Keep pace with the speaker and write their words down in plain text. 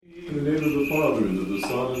In the name of the Father, and of the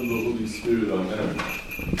Son, and of the Holy Spirit, Amen.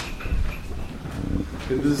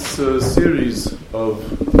 In this series of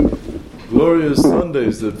glorious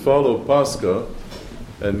Sundays that follow Pascha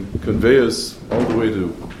and convey us all the way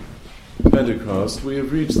to Pentecost, we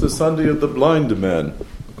have reached the Sunday of the blind man.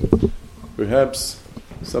 Perhaps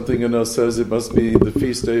something in us says it must be the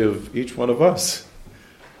feast day of each one of us,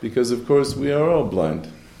 because of course we are all blind,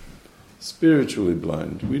 spiritually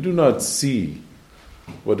blind. We do not see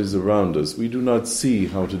what is around us. We do not see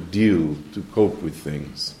how to deal, to cope with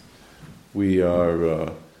things. We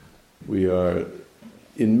are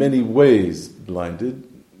in many ways blinded,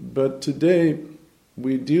 but today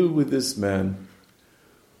we deal with this man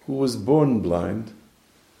who was born blind,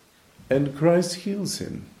 and Christ heals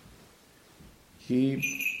him.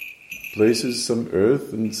 He places some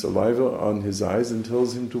earth and saliva on his eyes and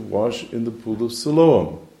tells him to wash in the pool of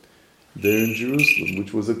Siloam, there in Jerusalem,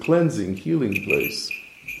 which was a cleansing, healing place.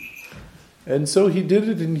 And so he did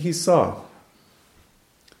it and he saw.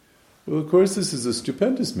 Well, of course, this is a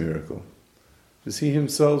stupendous miracle. As he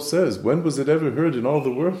himself says, when was it ever heard in all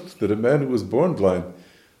the world that a man who was born blind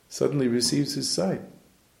suddenly receives his sight?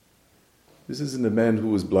 This isn't a man who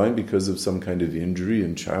was blind because of some kind of injury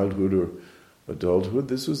in childhood or adulthood.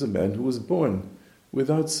 This was a man who was born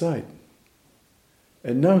without sight.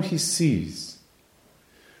 And now he sees.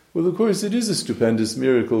 Well, of course, it is a stupendous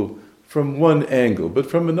miracle from one angle, but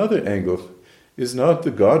from another angle, is not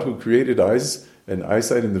the God who created eyes and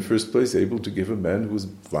eyesight in the first place able to give a man who is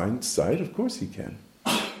blind sight? Of course he can.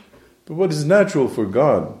 But what is natural for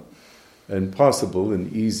God and possible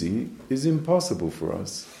and easy is impossible for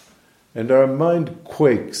us. And our mind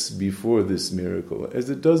quakes before this miracle, as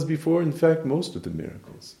it does before, in fact, most of the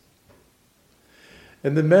miracles.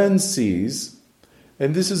 And the man sees,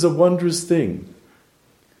 and this is a wondrous thing.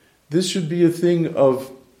 This should be a thing of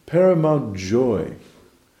paramount joy.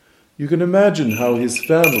 You can imagine how his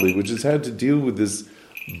family, which has had to deal with this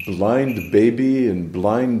blind baby and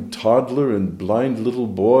blind toddler and blind little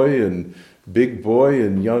boy and big boy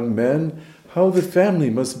and young man, how the family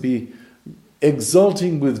must be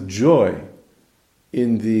exulting with joy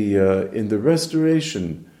in the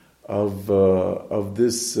restoration of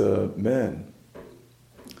this man.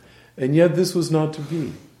 And yet this was not to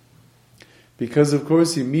be. Because, of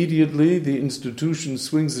course, immediately the institution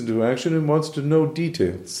swings into action and wants to know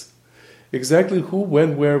details. Exactly who,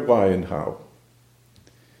 when, where, why, and how.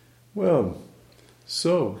 Well,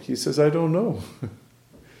 so, he says, I don't know.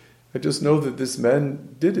 I just know that this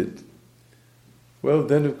man did it. Well,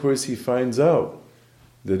 then, of course, he finds out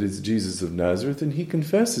that it's Jesus of Nazareth, and he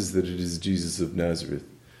confesses that it is Jesus of Nazareth.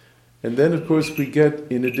 And then, of course, we get,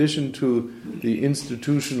 in addition to the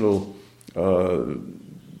institutional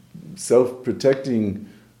self-protecting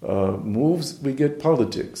moves, we get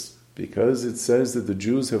politics, because it says that the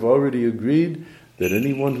Jews have already agreed that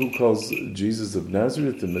anyone who calls Jesus of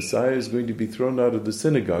Nazareth the Messiah is going to be thrown out of the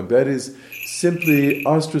synagogue. That is, simply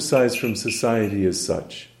ostracized from society as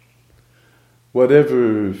such.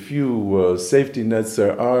 Whatever few safety nets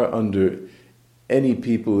there are under any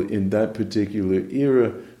people in that particular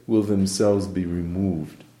era will themselves be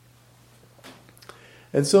removed.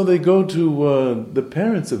 And so they go to the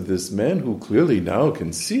parents of this man, who clearly now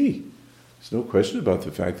can see. There's no question about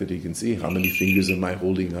the fact that he can see. How many fingers am I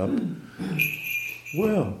holding up?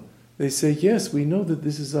 Well, they say, yes, we know that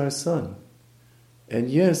this is our son. And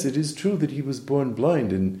yes, it is true that he was born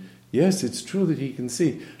blind. And yes, it's true that he can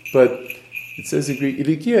see. But it says in Greek,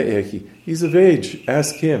 Ilikia echi, he's of age,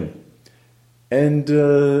 ask him. And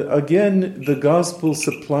again, the gospel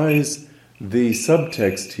supplies the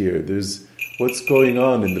subtext here. There's what's going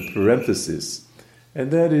on in the parenthesis,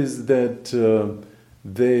 and that is that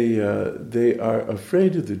they are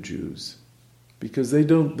afraid of the Jews because they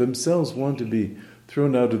don't themselves want to be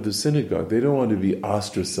thrown out of the synagogue. They don't want to be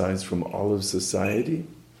ostracized from all of society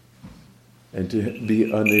and to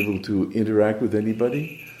be unable to interact with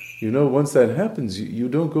anybody. You know, once that happens, you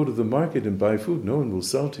don't go to the market and buy food. No one will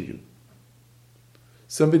sell to you.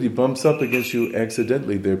 Somebody bumps up against you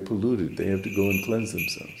accidentally, they're polluted. They have to go and cleanse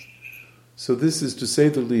themselves. So this is, to say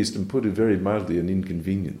the least, and put it very mildly, an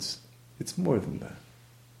inconvenience. It's more than that.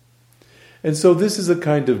 And so this is a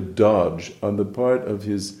kind of dodge on the part of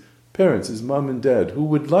his parents, his mom and dad, who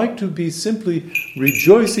would like to be simply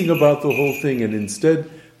rejoicing about the whole thing, and instead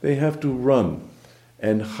they have to run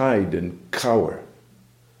and hide and cower.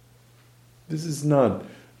 This is not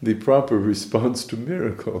the proper response to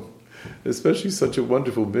miracle, especially such a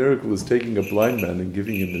wonderful miracle as taking a blind man and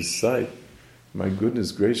giving him his sight. My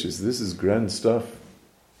goodness gracious, this is grand stuff.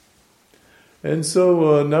 And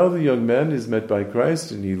so now the young man is met by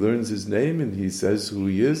Christ, and he learns his name, and he says who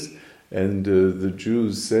he is, And the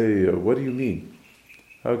Jews say, what do you mean?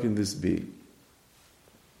 How can this be?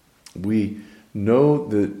 We know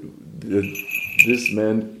that this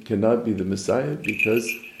man cannot be the Messiah because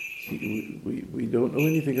we don't know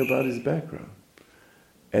anything about his background.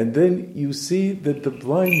 And then you see that the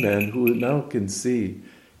blind man who now can see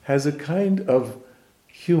has a kind of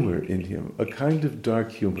humor in him, a kind of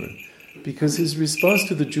dark humor, because his response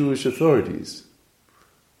to the Jewish authorities,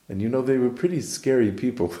 and you know they were pretty scary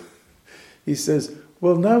people, he says,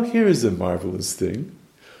 well, now here is a marvelous thing.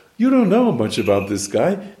 You don't know much about this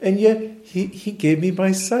guy, and yet he gave me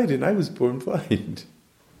my sight and I was born blind.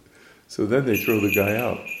 So then they throw the guy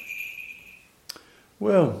out.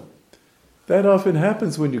 Well, that often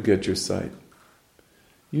happens when you get your sight.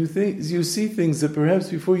 You see things that perhaps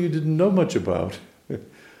before you didn't know much about.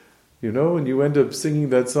 You know, and you end up singing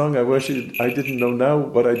that song, I wish I didn't know now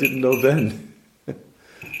what I didn't know then.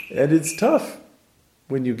 And it's tough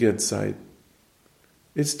when you get sight.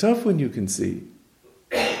 It's tough when you can see.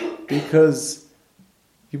 Because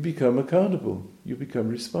you become accountable. You become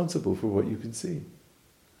responsible for what you can see.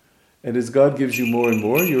 And as God gives you more and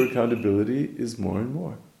more, your accountability is more and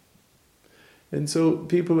more. And so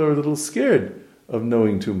people are a little scared of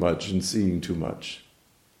knowing too much and seeing too much.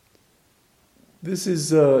 This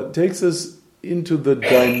takes us into the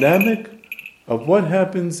dynamic of what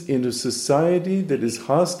happens in a society that is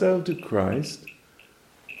hostile to Christ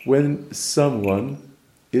when someone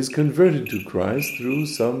is converted to Christ through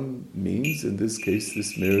some means, in this case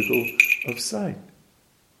this miracle of sight.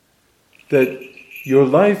 That your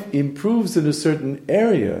life improves in a certain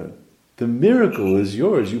area, the miracle is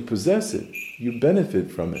yours, you possess it, you benefit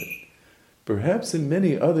from it. Perhaps in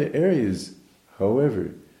many other areas,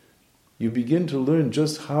 however, you begin to learn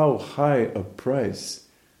just how high a price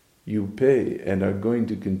you pay and are going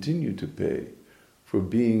to continue to pay for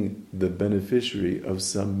being the beneficiary of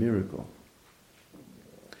some miracle.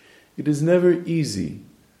 It is never easy,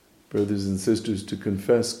 brothers and sisters, to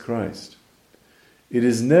confess Christ. It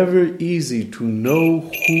is never easy to know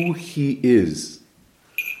who He is,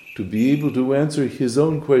 to be able to answer His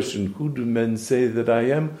own question, who do men say that I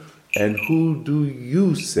am, and who do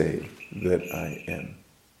you say that I am?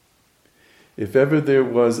 If ever there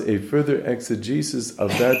was a further exegesis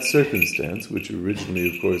of that circumstance, which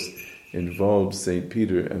originally, of course, involved St.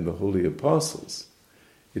 Peter and the holy apostles,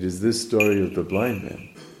 it is this story of the blind man,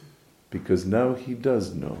 because now he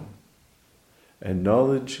does know. And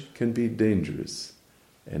knowledge can be dangerous,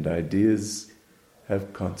 and ideas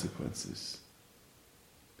have consequences.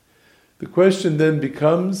 The question then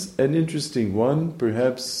becomes an interesting one,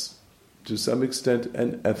 perhaps to some extent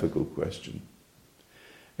an ethical question.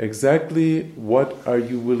 Exactly what are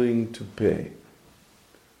you willing to pay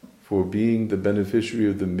for being the beneficiary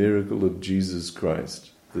of the miracle of Jesus Christ,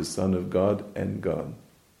 the Son of God and God?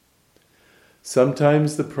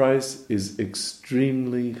 Sometimes the price is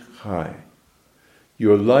extremely high.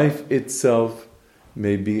 Your life itself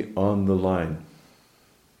may be on the line.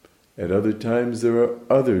 At other times there are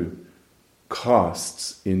other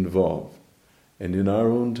costs involved. And in our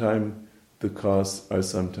own time, the costs are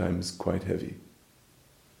sometimes quite heavy.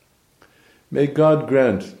 May God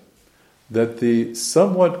grant that the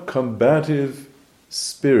somewhat combative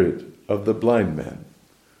spirit of the blind man,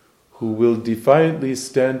 who will defiantly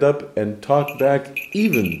stand up and talk back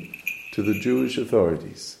even to the Jewish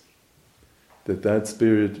authorities, that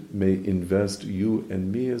spirit may invest you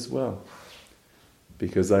and me as well.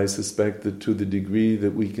 Because I suspect that to the degree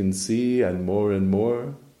that we can see and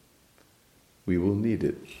more, we will need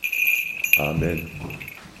it. Amen.